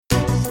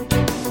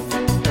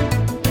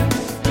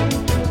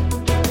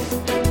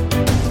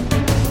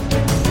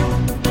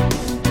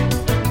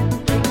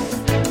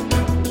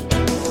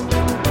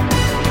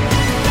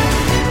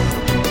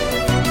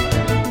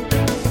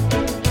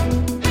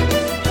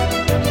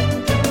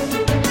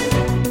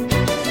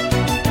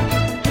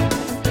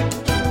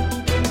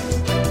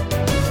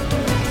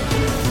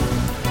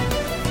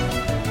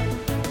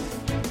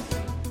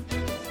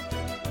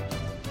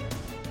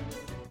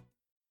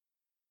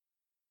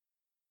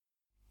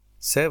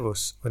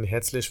Servus und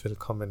herzlich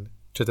willkommen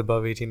to the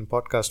Above 18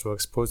 Podcast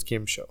Works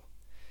post-game show.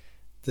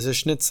 This is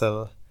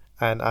Schnitzel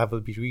and I will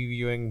be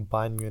reviewing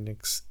Bayern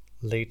Munich's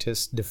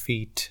latest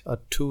defeat, a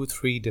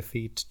 2-3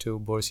 defeat to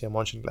Borussia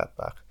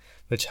Mönchengladbach,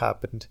 which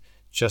happened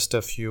just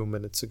a few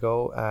minutes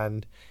ago,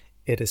 and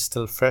it is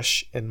still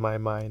fresh in my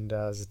mind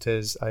as it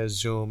is, I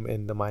assume,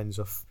 in the minds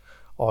of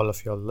all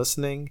of you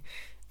listening.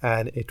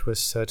 And it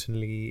was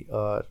certainly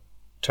a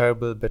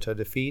terrible, bitter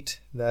defeat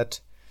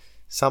that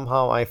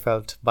somehow I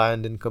felt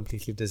Bayern didn't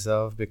completely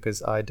deserve,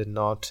 because I did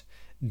not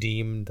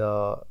deem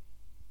the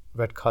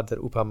red card that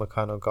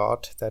Upamecano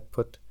got that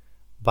put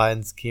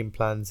Bayern's game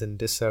plans in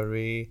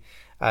disarray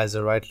as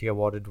a rightly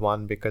awarded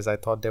one, because I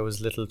thought there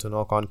was little to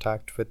no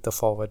contact with the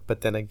forward.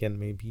 But then again,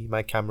 maybe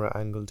my camera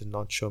angle did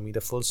not show me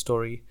the full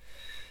story.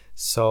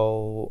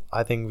 So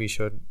I think we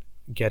should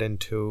get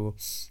into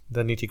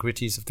the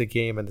nitty-gritties of the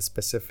game and the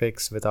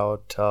specifics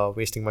without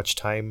wasting much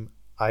time.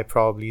 I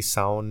probably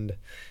sound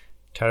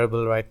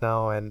terrible right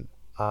now, and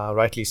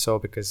rightly so,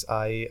 because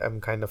I am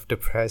kind of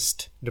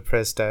depressed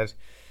at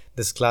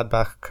this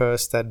Gladbach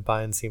curse that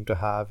Bayern seem to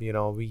have. You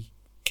know, we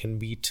can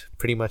beat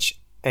pretty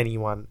much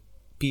anyone.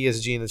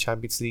 PSG in the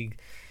Champions League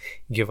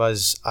give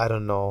us, I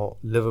don't know,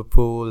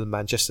 Liverpool,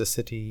 Manchester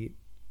City,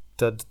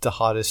 the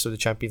hardest of the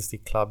Champions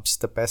League clubs,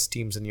 the best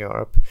teams in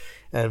Europe,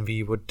 and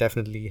we would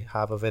definitely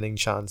have a winning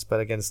chance. But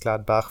against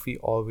Gladbach, we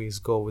always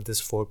go with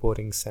this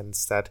foreboding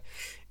sense that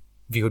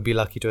we would be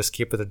lucky to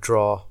escape with a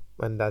draw.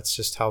 And that's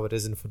just how it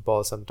is in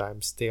football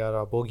sometimes. They are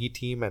a bogey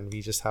team and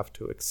we just have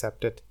to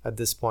accept it at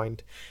this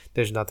point.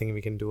 There's nothing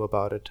we can do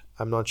about it.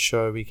 I'm not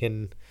sure we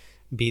can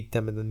beat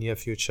them in the near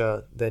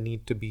future. There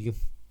need to be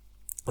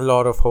a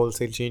lot of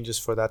wholesale changes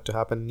for that to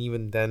happen. And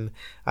even then,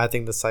 I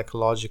think the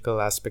psychological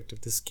aspect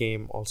of this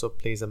game also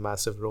plays a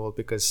massive role,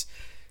 because,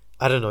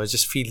 I don't know, it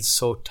just feels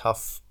so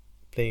tough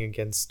playing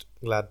against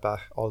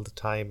Gladbach all the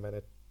time. And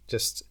it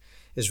just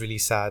is really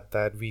sad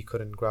that we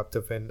couldn't grab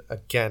the win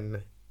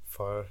again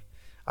for,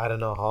 I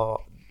don't know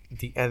how,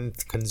 the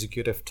nth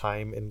consecutive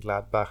time in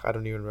Gladbach. I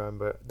don't even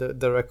remember.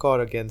 The record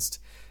against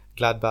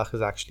Gladbach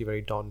is actually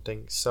very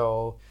daunting.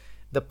 So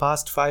the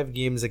past 5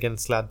 games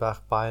against Gladbach,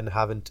 Bayern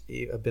haven't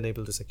been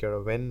able to secure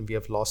a win. We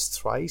have lost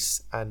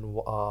thrice and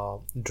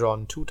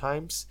drawn 2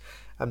 times.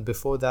 And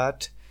before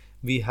that,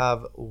 we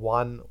have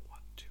won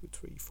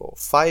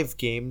 5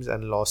 games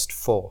and lost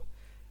 4.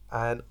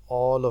 And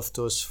all of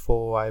those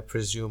 4, I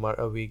presume, are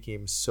away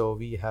games. So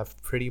we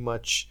have pretty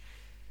much,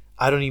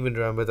 I don't even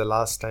remember the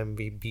last time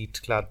we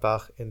beat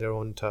Gladbach in their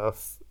own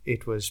turf.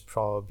 It was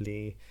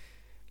probably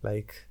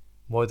like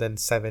more than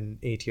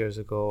 7-8 years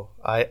ago.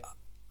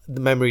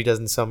 The memory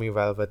doesn't serve me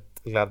well with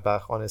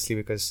Gladbach, honestly,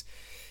 because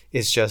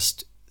it's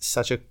just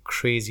such a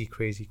crazy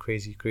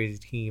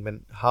team,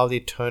 and how they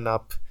turn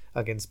up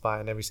against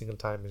Bayern every single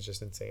time is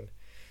just insane.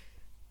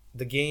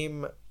 The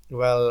game,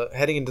 well,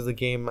 heading into the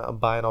game,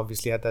 Bayern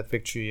obviously had that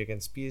victory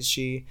against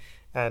PSG,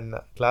 and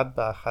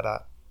Gladbach had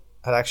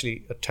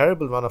actually a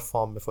terrible run of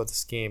form before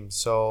this game.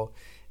 So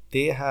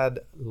they had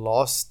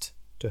lost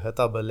to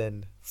Hertha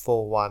Berlin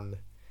 4-1.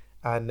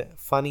 And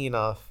funny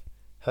enough,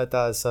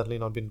 Hertha has certainly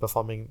not been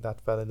performing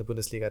that well in the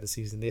Bundesliga this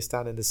season. They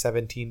stand in the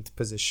 17th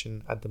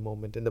position at the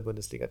moment in the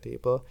Bundesliga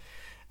table.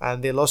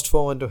 And they lost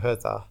 4-1 to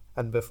Hertha.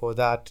 And before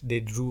that,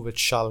 they drew with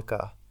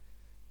Schalke.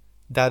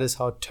 That is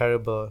how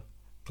terrible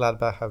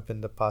Gladbach have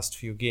been the past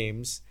few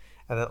games.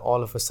 And then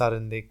all of a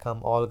sudden they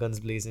come all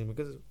guns blazing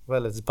because,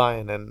 well, it's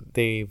Bayern and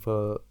they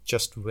will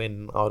just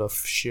win out of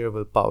sheer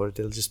willpower.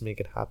 They'll just make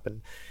it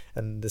happen.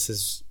 And this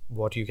is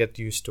what you get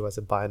used to as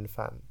a Bayern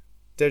fan.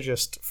 They're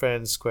just fair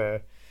and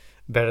square,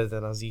 better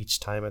than us each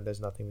time, and there's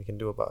nothing we can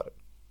do about it.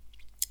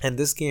 And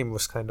this game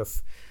was kind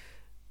of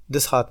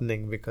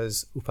disheartening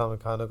because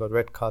Upamecano got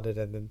red carded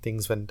and then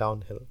things went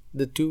downhill.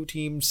 The two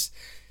teams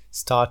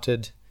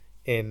started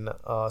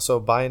so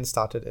Bayern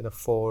started in a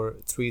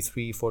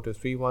 4-3-3,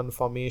 4-2-3-1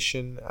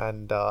 formation,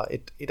 and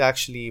it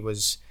actually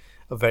was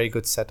a very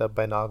good setup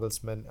by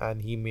Nagelsmann,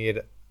 and he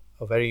made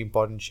a very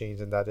important change,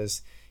 and that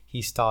is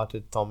he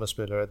started Thomas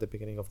Müller at the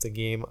beginning of the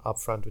game up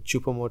front with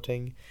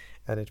Choupo-Moting,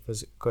 and it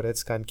was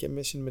Goretzka and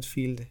Kimmich in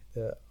midfield.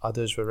 The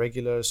others were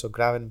regular, so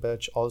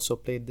Gravenberch also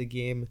played the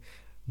game.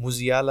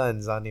 Musiala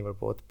and Zane were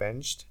both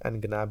benched,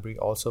 and Gnabry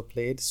also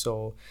played,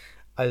 so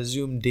I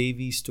assume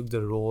Davies took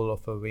the role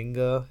of a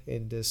winger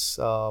in this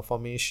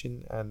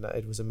formation, and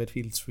it was a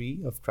midfield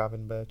 3 of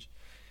Gravenberch,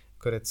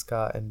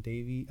 Goretzka, and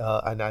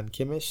and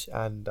Kimmich,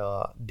 and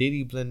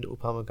Daley Blind,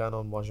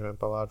 Upamecano, and Benjamin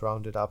Pavard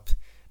rounded up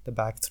the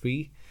back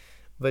 3,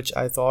 which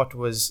I thought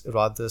was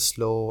rather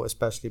slow,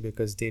 especially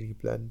because Daley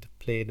Blind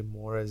played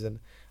more as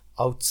an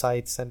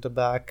outside centre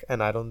back,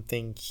 and I don't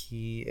think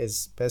he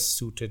is best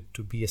suited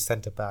to be a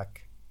centre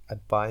back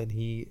at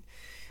Bayern.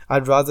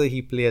 I'd rather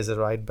he play as a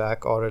right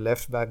back or a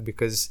left back,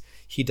 because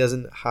he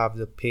doesn't have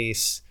the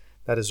pace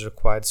that is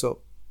required. So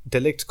De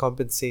Ligt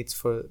compensates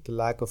for the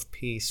lack of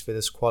pace with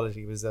his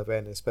quality, with his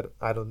awareness, but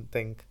I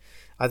think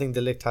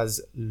De Ligt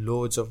has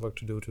loads of work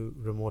to do to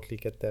remotely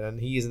get there,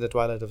 and he is in the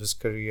twilight of his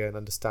career, and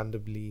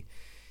understandably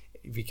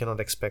we cannot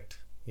expect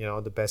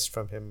the best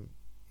from him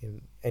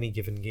in any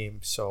given game.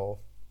 So,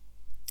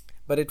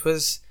 but it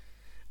was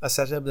a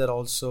setup that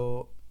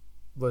also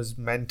was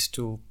meant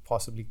to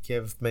possibly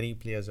give many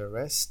players a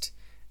rest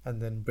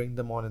and then bring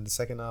them on in the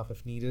second half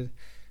if needed.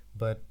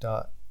 But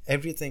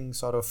everything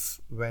sort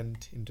of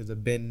went into the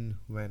bin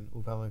when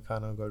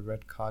Upamecano got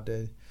red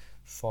carded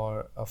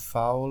for a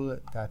foul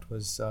that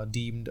was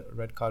deemed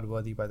red card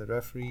worthy by the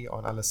referee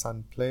on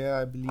Alassane Plea,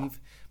 I believe.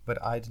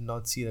 But I did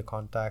not see the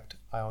contact.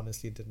 I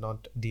honestly did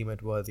not deem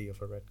it worthy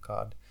of a red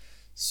card.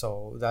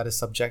 So that is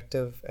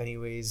subjective.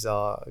 Anyways,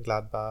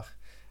 Gladbach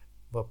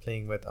were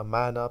playing with a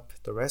man up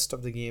the rest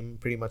of the game,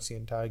 pretty much the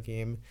entire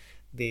game.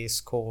 They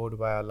scored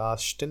via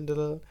Lars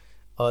Stindl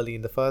early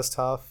in the first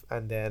half,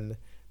 and then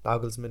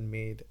Nagelsmann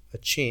made a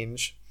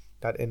change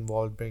that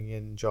involved bringing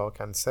in Joao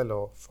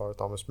Cancelo for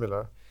Thomas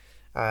Müller.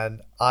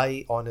 And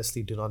I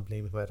honestly do not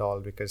blame him at all,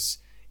 because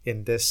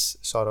in this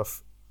sort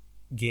of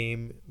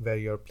game where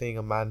you're playing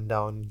a man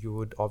down, you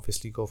would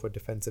obviously go for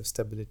defensive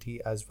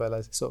stability as well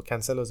as... So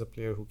Cancelo is a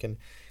player who can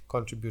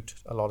contribute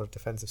a lot of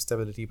defensive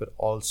stability, but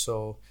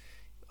also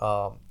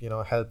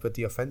help with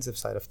the offensive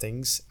side of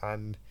things.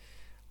 And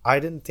I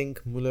didn't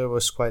think Müller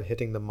was quite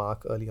hitting the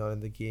mark early on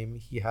in the game.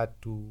 He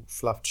had two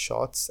fluffed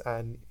shots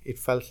and it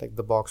felt like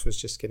the box was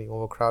just getting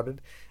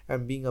overcrowded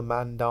and being a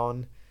man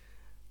down.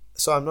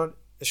 So I'm not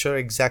sure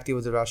exactly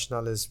what the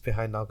rationale is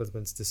behind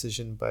Nagelsmann's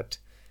decision, but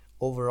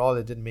overall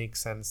it did make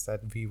sense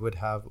that we would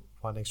have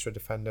one extra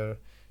defender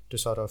to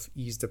sort of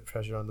ease the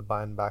pressure on the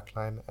Bayern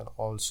backline and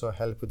also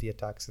help with the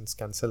attack, since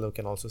Cancelo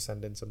can also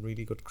send in some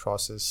really good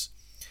crosses.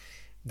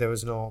 There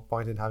was no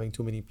point in having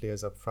too many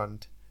players up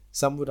front.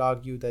 Some would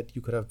argue that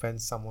you could have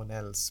benched someone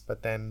else,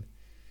 but then,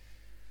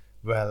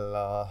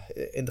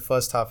 in the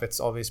first half, it's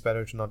always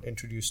better to not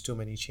introduce too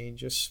many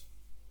changes.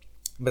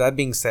 But that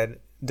being said,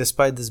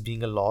 despite this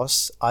being a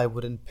loss, I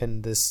wouldn't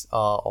pin this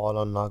all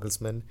on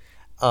Nagelsmann.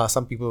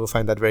 Some people will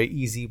find that very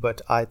easy,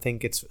 but I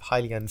think it's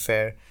highly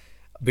unfair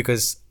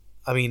because,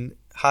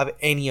 have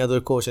any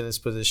other coach in his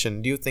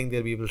position, do you think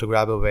they'll be able to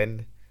grab a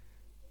win?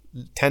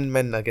 10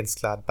 men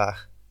against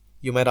Gladbach.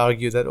 You might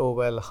argue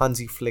that,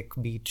 Hansi Flick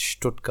beat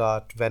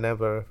Stuttgart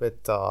whenever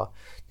with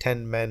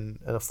 10 men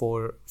and a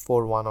 4-1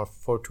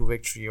 or 4-2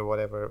 victory or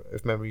whatever,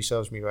 if memory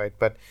serves me right.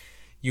 But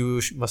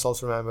you must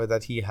also remember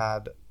that he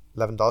had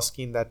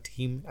Lewandowski in that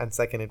team, and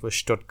second, it was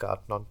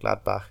Stuttgart, not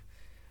Gladbach.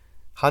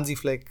 Hansi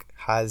Flick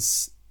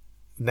has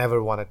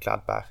never won at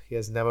Gladbach. He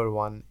has never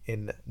won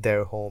in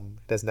their home.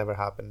 It has never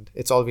happened.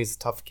 It's always a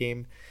tough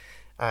game,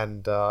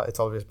 and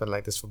it's always been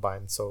like this for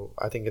Bayern. So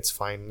I think it's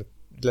fine.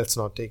 Let's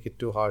not take it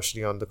too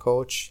harshly on the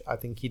coach. I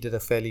think he did a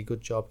fairly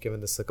good job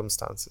given the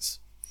circumstances.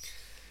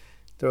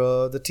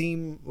 The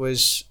team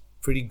was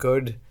pretty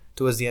good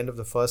towards the end of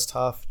the first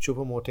half.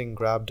 Choupo-Moting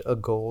grabbed a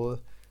goal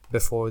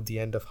before the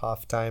end of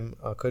halftime,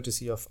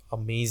 courtesy of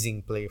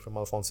amazing play from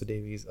Alphonso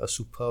Davies, a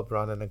superb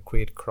run and a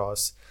great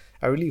cross.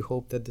 I really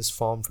hope that this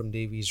form from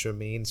Davies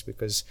remains,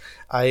 because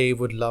I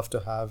would love to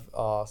have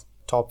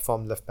top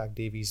form left back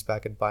Davies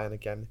back at Bayern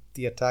again.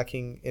 The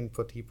attacking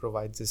input he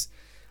provides is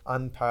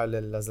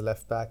unparalleled as a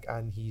left back,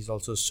 and he's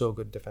also so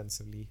good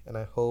defensively, and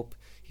I hope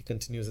he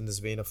continues in this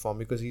vein of form,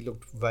 because he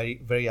looked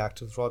very, very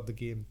active throughout the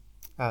game.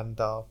 And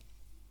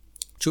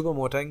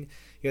Choupo-Moting,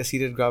 yes, he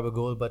did grab a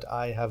goal, but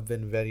I have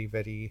been very,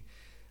 very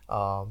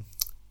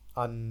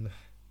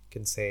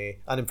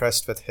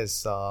unimpressed with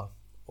his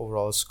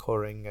overall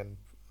scoring, and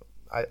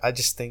I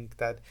just think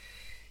that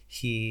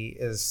he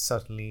is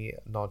certainly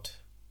not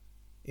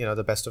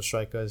the best of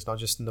strikers, not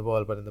just in the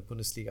world but in the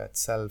Bundesliga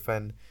itself.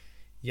 And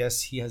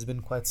yes, he has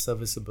been quite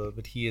serviceable,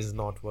 but he is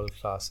not world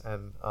class,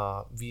 and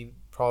we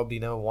probably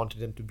never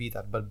wanted him to be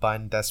that. But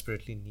Bayern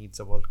desperately needs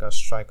a world class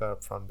striker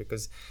up front,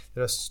 because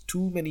there are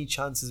too many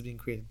chances being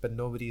created, but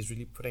nobody is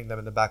really putting them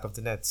in the back of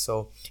the net.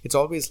 So it's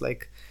always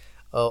like,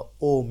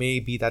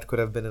 maybe that could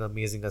have been an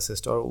amazing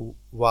assist, or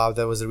wow,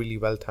 that was a really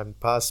well timed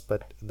pass,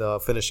 but the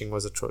finishing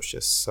was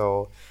atrocious.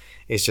 So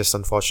it's just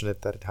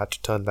unfortunate that it had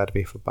to turn that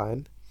way for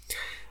Bayern.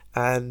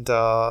 And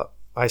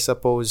I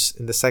suppose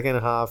in the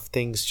second half,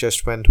 things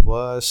just went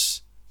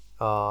worse.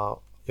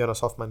 Jonas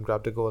Hoffmann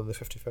grabbed a goal in the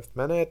 55th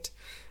minute.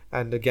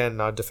 And again,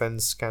 our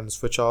defense can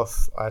switch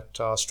off at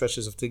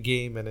stretches of the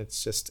game, and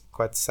it's just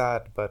quite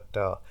sad. But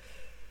at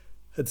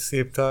the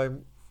same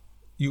time,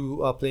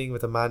 you are playing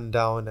with a man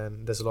down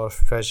and there's a lot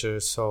of pressure,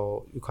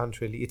 so you can't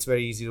really... It's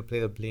very easy to play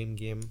the blame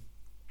game.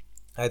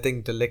 I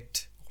think De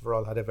Ligt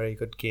overall had a very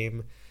good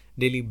game.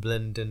 Daley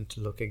Blind didn't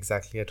look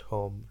exactly at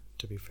home,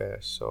 to be fair.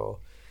 So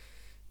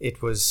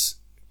it was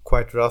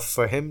quite rough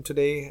for him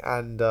today,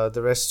 and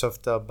the rest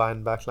of the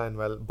Bayern backline,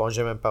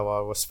 Benjamin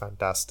Pavard was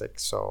fantastic.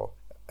 So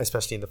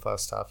especially in the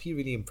first half, he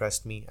really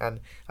impressed me, and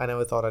I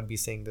never thought I'd be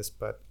saying this,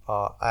 but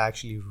I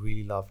actually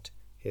really loved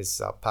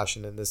his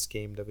passion in this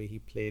game, the way he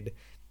played,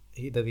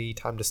 the way he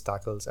timed his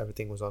tackles,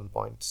 everything was on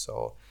point.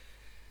 So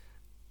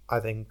I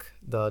think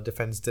the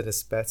defense did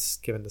its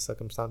best given the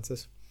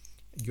circumstances.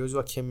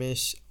 Joshua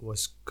Kimmich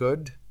was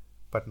good,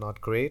 but not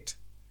great.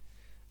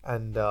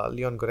 And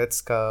Leon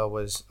Goretzka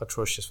was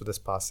atrocious with his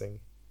passing.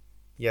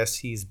 Yes,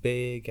 he's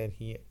big and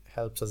he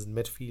helps us in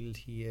midfield.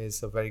 He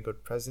is a very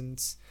good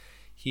presence.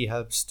 He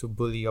helps to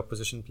bully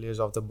opposition players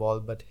off the ball,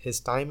 but his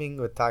timing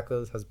with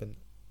tackles has been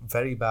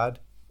very bad.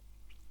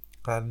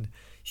 And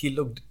he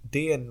looked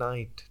day and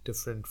night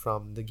different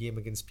from the game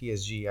against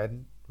PSG. I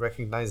didn't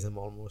recognize him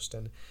almost,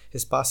 and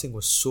his passing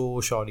was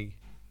so shoddy,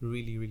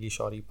 really, really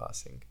shoddy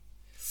passing.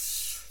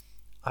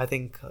 I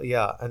think,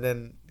 yeah, and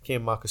then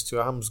came Marcus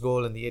Thuram's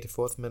goal in the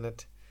 84th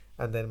minute,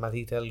 and then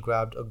Matitel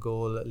grabbed a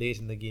goal late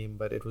in the game,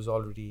 but it was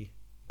already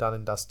done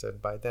and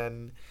dusted by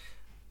then.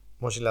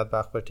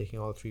 Mönchengladbach were taking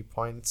all 3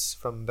 points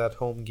from that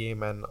home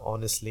game, and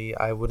honestly,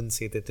 I wouldn't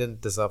say they didn't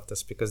deserve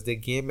this because they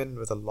came in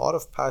with a lot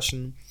of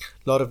passion,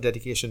 a lot of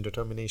dedication,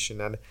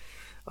 determination, and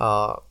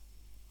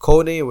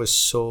Kone was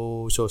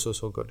so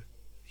good.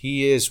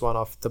 He is one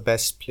of the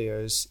best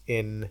players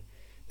in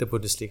the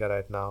Bundesliga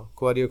right now.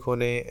 Kouadio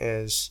Kone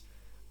is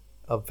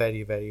a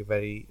very, very,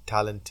 very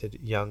talented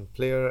young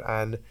player,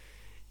 and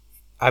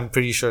I'm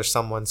pretty sure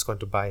someone's going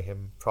to buy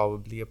him,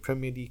 probably a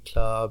Premier League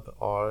club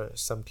or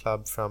some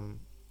club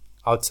from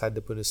outside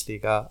the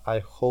Bundesliga. I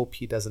hope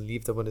he doesn't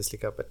leave the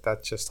Bundesliga, but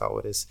that's just how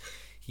it is.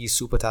 He's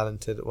super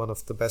talented, one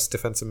of the best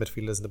defensive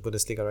midfielders in the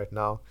Bundesliga right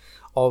now.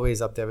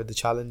 Always up there with the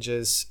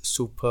challenges,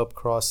 superb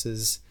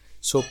crosses,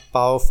 so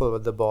powerful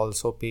with the ball,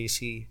 so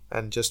pacey,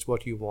 and just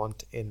what you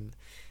want in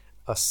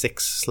a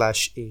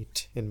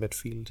 6/8 in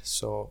midfield.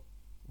 So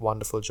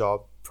wonderful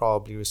job.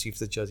 Probably receives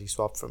the jersey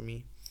swap from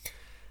me.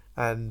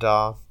 And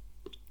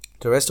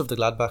the rest of the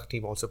Gladbach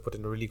team also put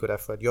in a really good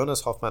effort.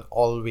 Jonas Hoffmann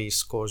always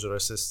scores or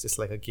assists. It's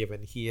like a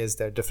given. He is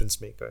their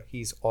difference maker.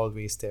 He's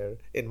always there,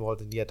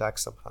 involved in the attack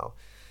somehow.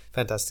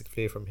 Fantastic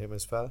play from him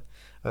as well.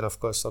 And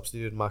of course,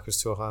 substitute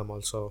Marcus Thuram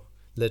also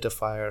lit a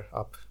fire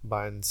up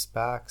Bayern's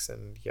backs.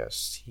 And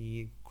yes,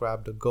 he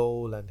grabbed a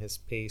goal, and his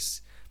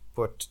pace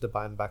put the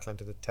Bayern backline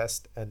to the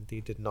test, and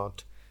they did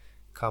not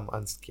come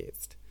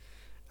unscathed.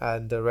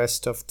 And the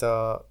rest of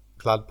the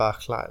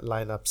Gladbach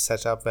lineup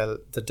set up well.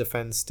 The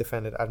defense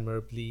defended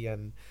admirably,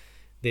 and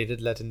they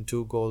did let in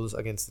 2 goals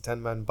against the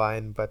 10-man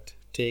Bayern, but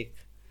take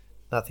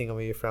nothing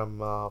away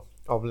from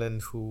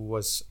Oberlin, who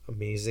was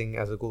amazing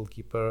as a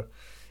goalkeeper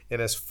in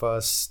his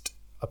first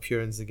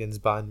appearance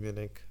against Bayern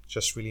Munich.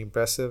 Just really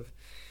impressive.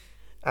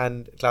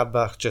 And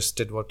Gladbach just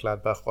did what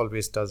Gladbach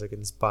always does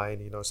against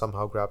Bayern,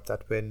 somehow grabbed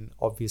that win,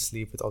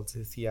 obviously with all the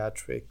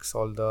theatrics,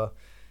 all the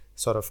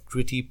sort of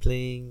gritty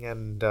playing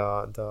and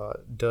the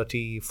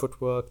dirty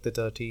footwork, the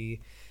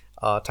dirty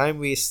time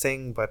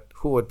wasting, but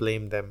who would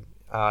blame them?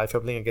 If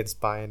you're playing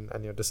against Bayern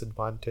and you're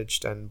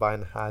disadvantaged, and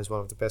Bayern has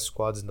one of the best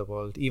squads in the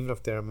world, even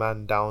if they're a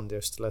man down,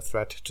 they're still a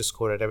threat to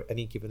score at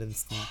any given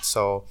instant.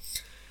 So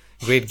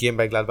great game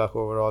by Gladbach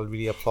overall,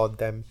 really applaud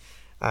them.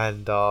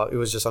 And it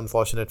was just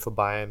unfortunate for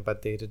Bayern,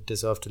 but they did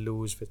deserve to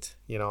lose with,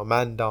 a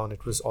man down.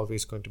 It was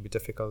always going to be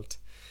difficult.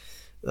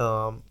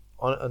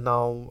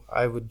 Now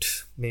I would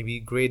maybe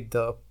grade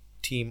the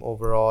team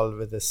overall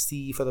with a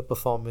C for the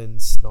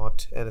performance.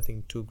 Not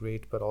anything too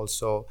great, but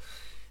also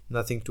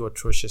nothing too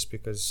atrocious,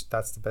 because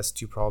that's the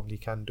best you probably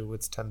can do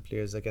with 10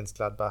 players against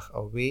Gladbach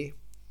away.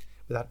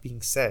 With that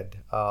being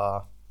said,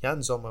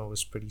 Jan Sommer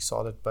was pretty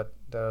solid, but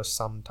there are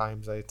some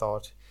times I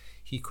thought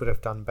he could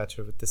have done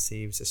better with the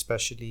saves,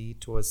 especially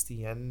towards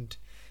the end,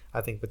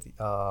 I think with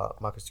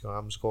Marcus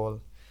Thuram's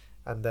goal.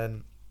 And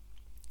then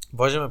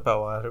Benjamin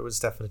Pavard was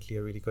definitely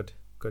a really good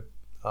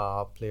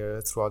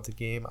player throughout the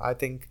game. I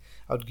think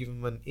I would give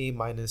him an A-,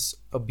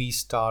 a B*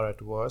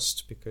 at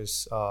worst,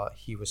 because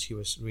he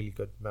was really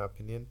good in my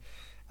opinion.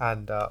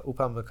 And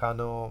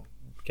Upamecano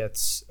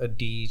gets a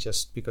D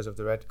just because of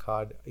the red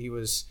card.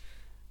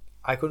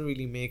 I couldn't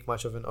really make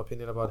much of an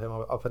opinion about him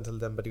up until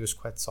then, but he was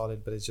quite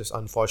solid. But it's just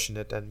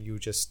unfortunate, and you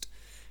just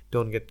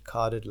don't get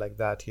carded like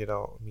that.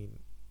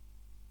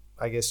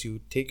 I guess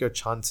you take your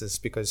chances,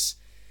 because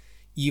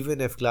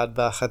even if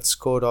Gladbach had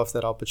scored off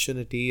that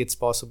opportunity, it's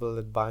possible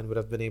that Bayern would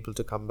have been able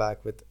to come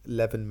back with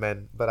 11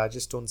 men. But I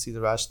just don't see the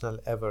rationale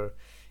ever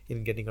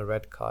in getting a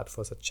red card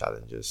for such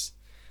challenges.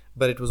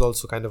 But it was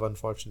also kind of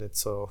unfortunate,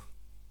 so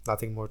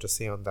nothing more to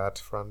say on that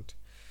front.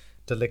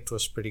 De Ligt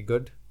was pretty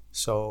good,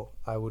 so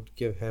I would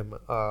give him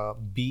a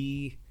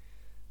B,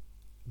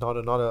 not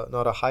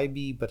a high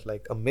B, but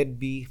like a mid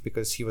B,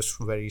 because he was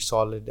very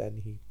solid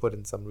and he put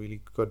in some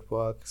really good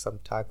work, some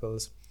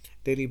tackles.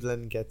 Daley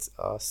Blind gets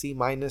a C-,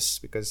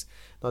 because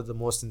not the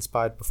most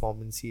inspired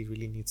performance. He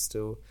really needs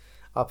to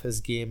up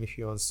his game if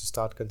he wants to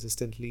start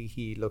consistently.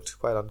 He looked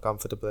quite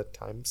uncomfortable at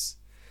times.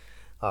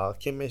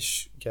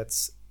 Kimmich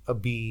gets a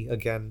B,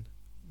 again,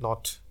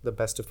 not the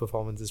best of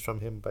performances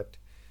from him, but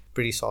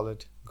pretty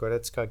solid.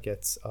 Goretzka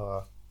gets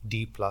a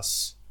D+/a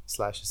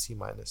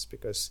C-,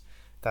 because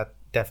that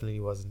definitely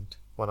wasn't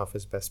one of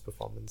his best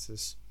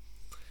performances.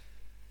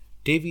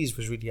 Davies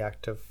was really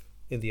active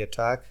in the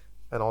attack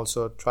and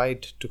also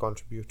tried to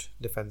contribute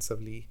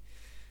defensively,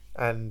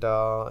 and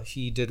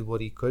he did what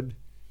he could.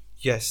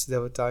 Yes,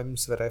 there were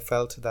times where I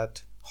felt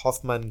that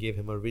Hoffmann gave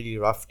him a really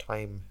rough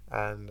time,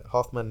 and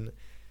Hoffmann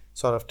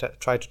sort of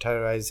tried to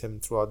terrorize him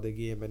throughout the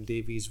game, and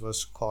Davies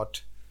was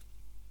caught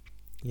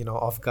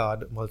off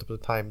guard multiple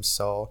times.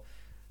 So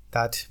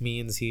That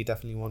means he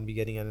definitely won't be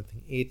getting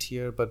anything A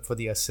tier, but for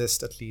the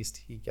assist, at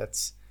least he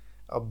gets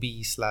a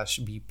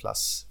B/B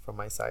plus from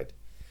my side.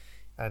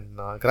 And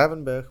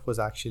Gravenberch was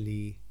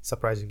actually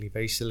surprisingly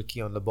very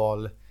silky on the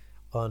ball,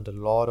 earned a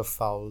lot of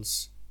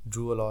fouls,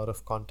 drew a lot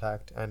of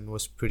contact, and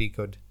was pretty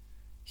good.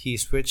 He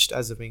switched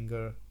as a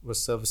winger,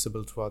 was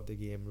serviceable throughout the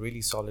game,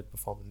 really solid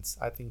performance.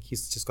 I think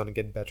he's just going to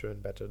get better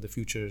and better. The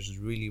future is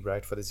really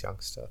bright for this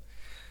youngster.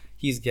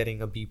 He's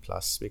getting a B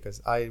plus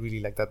because I really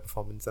like that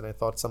performance, and I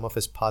thought some of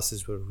his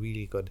passes were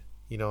really good.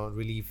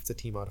 Relieve the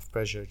team out of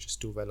pressure, just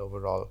do well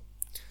overall.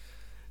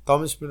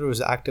 Thomas Müller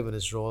was active in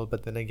his role,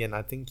 but then again,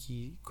 I think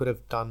he could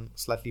have done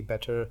slightly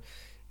better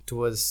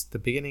towards the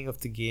beginning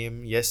of the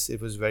game. Yes,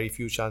 it was very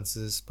few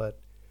chances,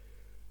 but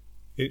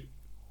it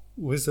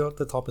was not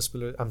the Thomas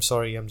Müller. I'm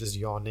sorry, I'm just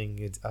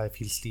yawning. I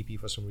feel sleepy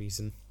for some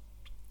reason.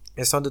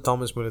 It's not the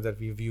Thomas Müller that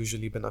we've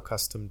usually been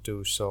accustomed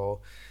to,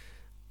 so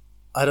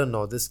I don't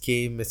know. This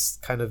game is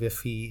kind of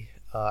iffy,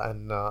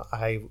 and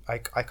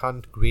I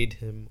can't grade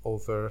him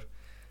over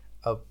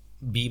a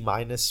B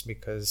minus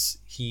because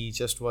he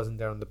just wasn't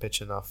there on the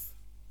pitch enough.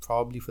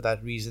 Probably for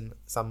that reason,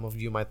 some of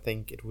you might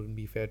think it wouldn't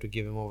be fair to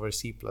give him over a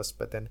C plus,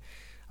 but then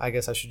I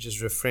guess I should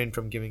just refrain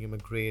from giving him a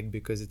grade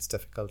because it's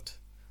difficult,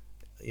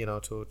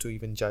 to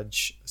even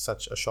judge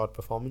such a short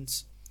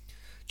performance.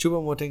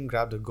 Choupo-Moting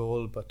grabbed a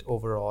goal, but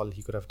overall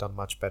he could have done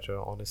much better.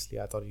 Honestly,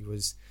 I thought he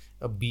was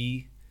a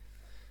B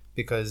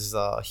because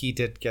he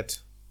did get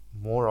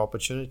more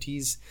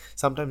opportunities.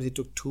 Sometimes he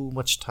took too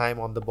much time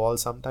on the ball.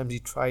 Sometimes he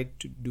tried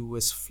to do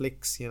his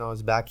flicks,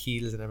 his back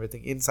heels and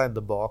everything inside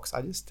the box.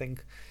 I just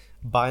think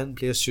Bayern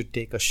players should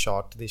take a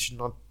shot. They should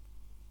not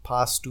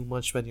pass too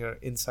much when you're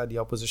inside the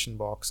opposition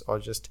box or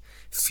just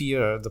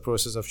fear the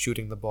process of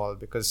shooting the ball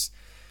because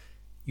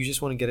you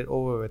just want to get it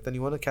over with and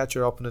you want to catch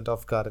your opponent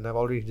off guard. And I've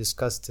already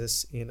discussed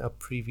this in a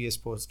previous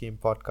post-game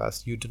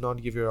podcast. You do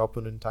not give your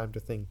opponent time to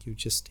think. You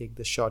just take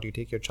the shot. You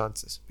take your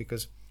chances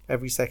because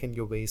every second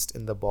you waste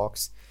in the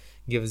box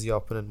gives the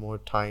opponent more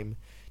time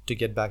to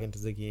get back into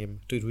the game,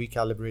 to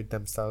recalibrate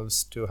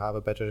themselves, to have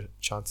a better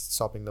chance at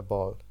stopping the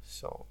ball.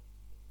 So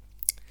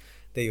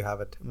there you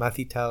have it.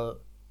 Matthew Tell,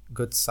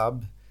 good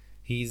sub.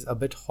 He's a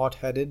bit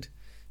hot-headed,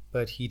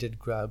 but he did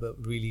grab a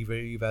really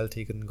very well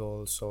taken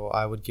goal, so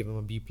I would give him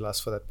a B plus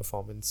for that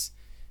performance.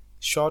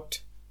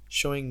 Short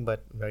showing,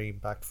 but very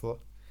impactful.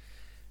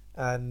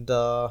 And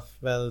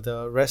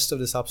the rest of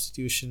the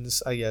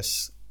substitutions, I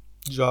guess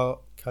João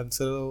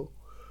Cancelo.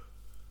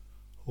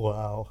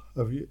 Wow,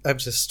 I'm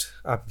just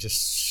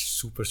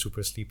super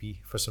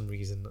sleepy for some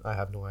reason. I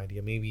have no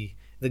idea. Maybe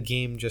the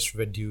game just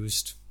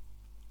reduced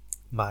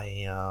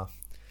my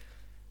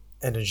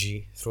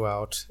energy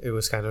throughout. It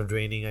was kind of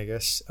draining, I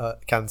guess.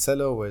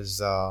 Cancelo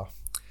was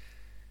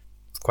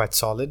quite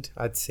solid,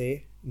 I'd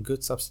say.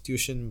 Good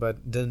substitution,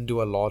 but didn't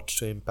do a lot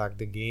to impact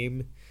the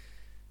game.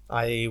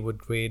 I would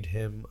grade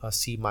him a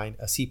C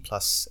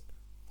plus,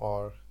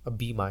 or a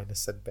B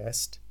minus at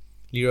best.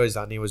 Leroy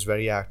Sané was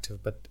very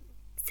active, but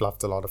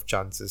fluffed a lot of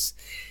chances.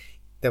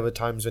 There were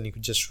times when he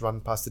could just run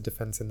past the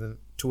defense, and then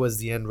towards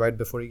the end, right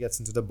before he gets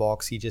into the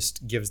box, he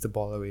just gives the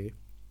ball away.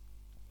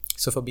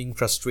 So for being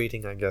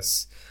frustrating, I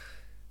guess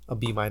a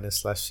B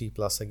minus / C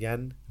plus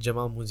again.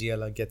 Jamal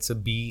Musiala gets a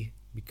B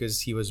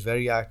because he was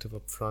very active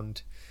up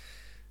front,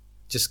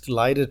 just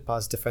glided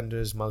past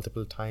defenders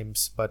multiple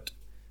times, but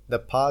the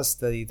pass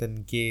that he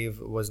then gave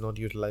was not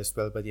utilized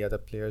well by the other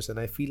players, and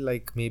I feel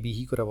like maybe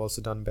he could have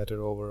also done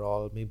better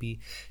overall. Maybe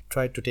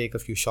tried to take a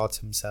few shots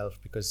himself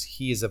because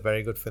he is a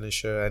very good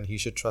finisher and he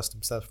should trust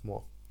himself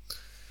more.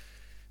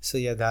 So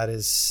yeah, that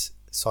is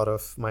sort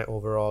of my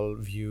overall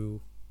view,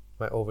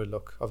 my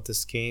overlook of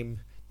this game.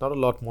 Not a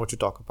lot more to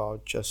talk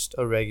about, just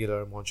a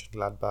regular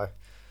Mönchengladbach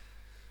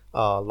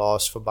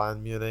loss for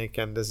Bayern Munich,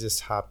 and this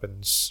just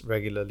happens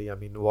regularly. I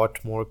mean,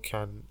 what more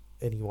can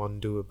anyone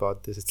do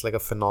about this? It's like a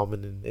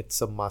phenomenon. It's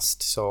a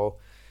must. So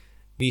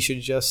we should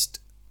just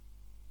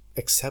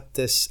accept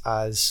this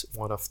as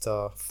one of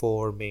the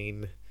four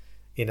main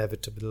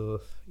inevitable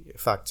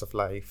facts of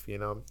life,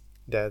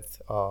 death,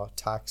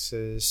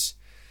 taxes,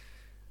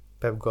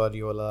 Pep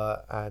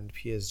Guardiola and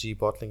PSG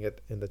bottling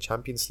it in the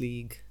Champions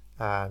League,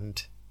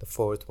 and the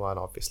fourth one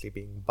obviously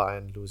being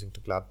Bayern losing to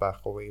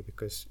Gladbach away,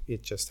 because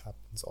it just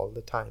happens all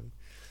the time.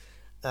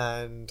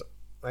 And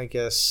I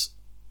guess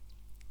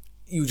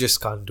you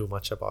just can't do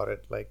much about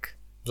it. Like,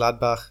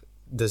 Gladbach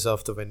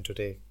deserved the win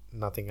today.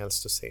 Nothing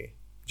else to say.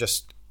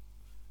 Just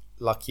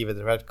lucky with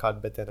the red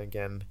card, but then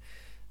again,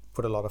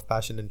 put a lot of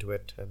passion into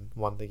it and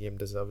won the game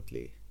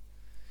deservedly.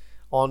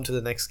 On to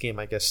the next game,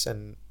 I guess,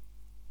 and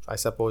I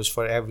suppose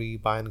for every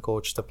Bayern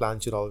coach, the plan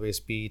should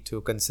always be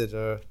to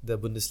consider the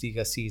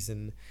Bundesliga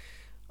season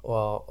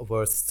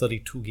worth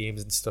 32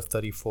 games instead of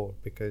 34,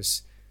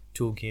 because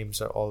 2 games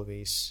are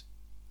always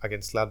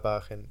against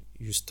Gladbach, and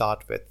you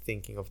start with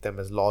thinking of them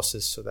as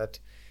losses so that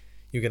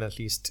you can at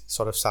least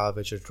sort of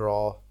salvage a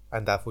draw,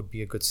 and that would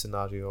be a good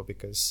scenario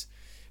because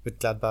with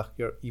Gladbach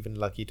you're even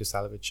lucky to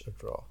salvage a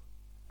draw.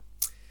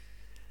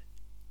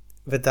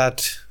 With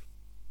that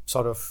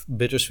sort of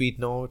bittersweet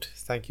note,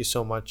 thank you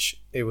so much.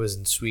 It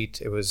wasn't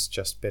sweet, it was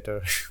just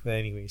bitter. But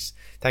anyways,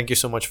 thank you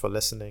so much for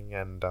listening,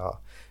 and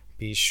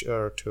be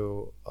sure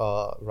to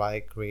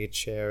like, rate,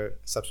 share,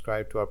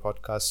 subscribe to our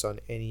podcasts on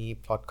any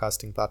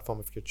podcasting platform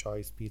of your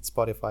choice, be it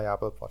Spotify,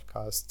 Apple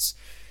Podcasts.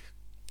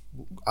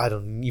 I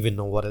don't even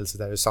know what else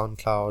there is,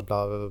 SoundCloud,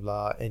 blah, blah, blah,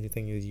 blah,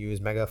 anything you use,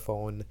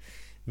 Megaphone.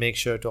 Make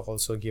sure to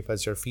also give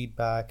us your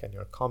feedback and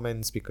your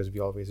comments, because we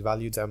always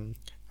value them.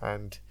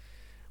 And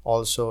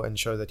also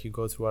ensure that you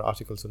go through our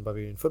articles on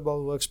Bavarian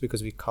Football Works,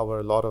 because we cover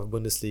a lot of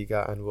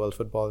Bundesliga and world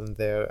football in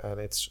there, and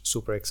it's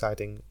super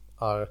exciting.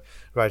 Our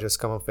writers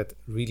come up with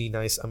really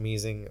nice,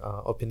 amazing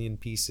opinion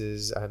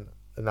pieces and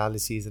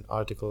analyses and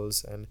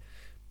articles and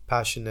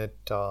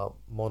passionate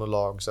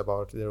monologues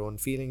about their own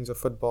feelings of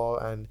football,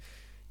 and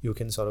you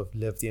can sort of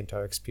live the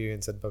entire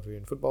experience at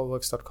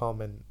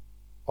BavarianFootballWorks.com. And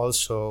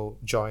also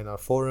join our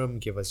forum,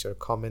 give us your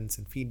comments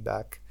and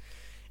feedback.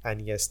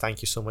 And yes,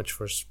 thank you so much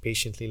for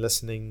patiently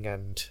listening.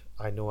 And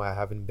I know I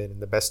haven't been in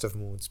the best of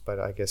moods, but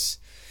I guess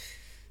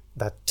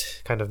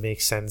that kind of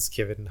makes sense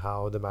given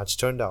how the match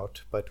turned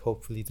out. But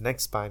hopefully the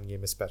next Bayern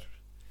game is better.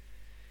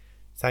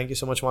 Thank you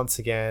so much once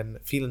again.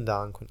 Vielen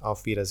Dank und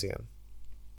auf Wiedersehen.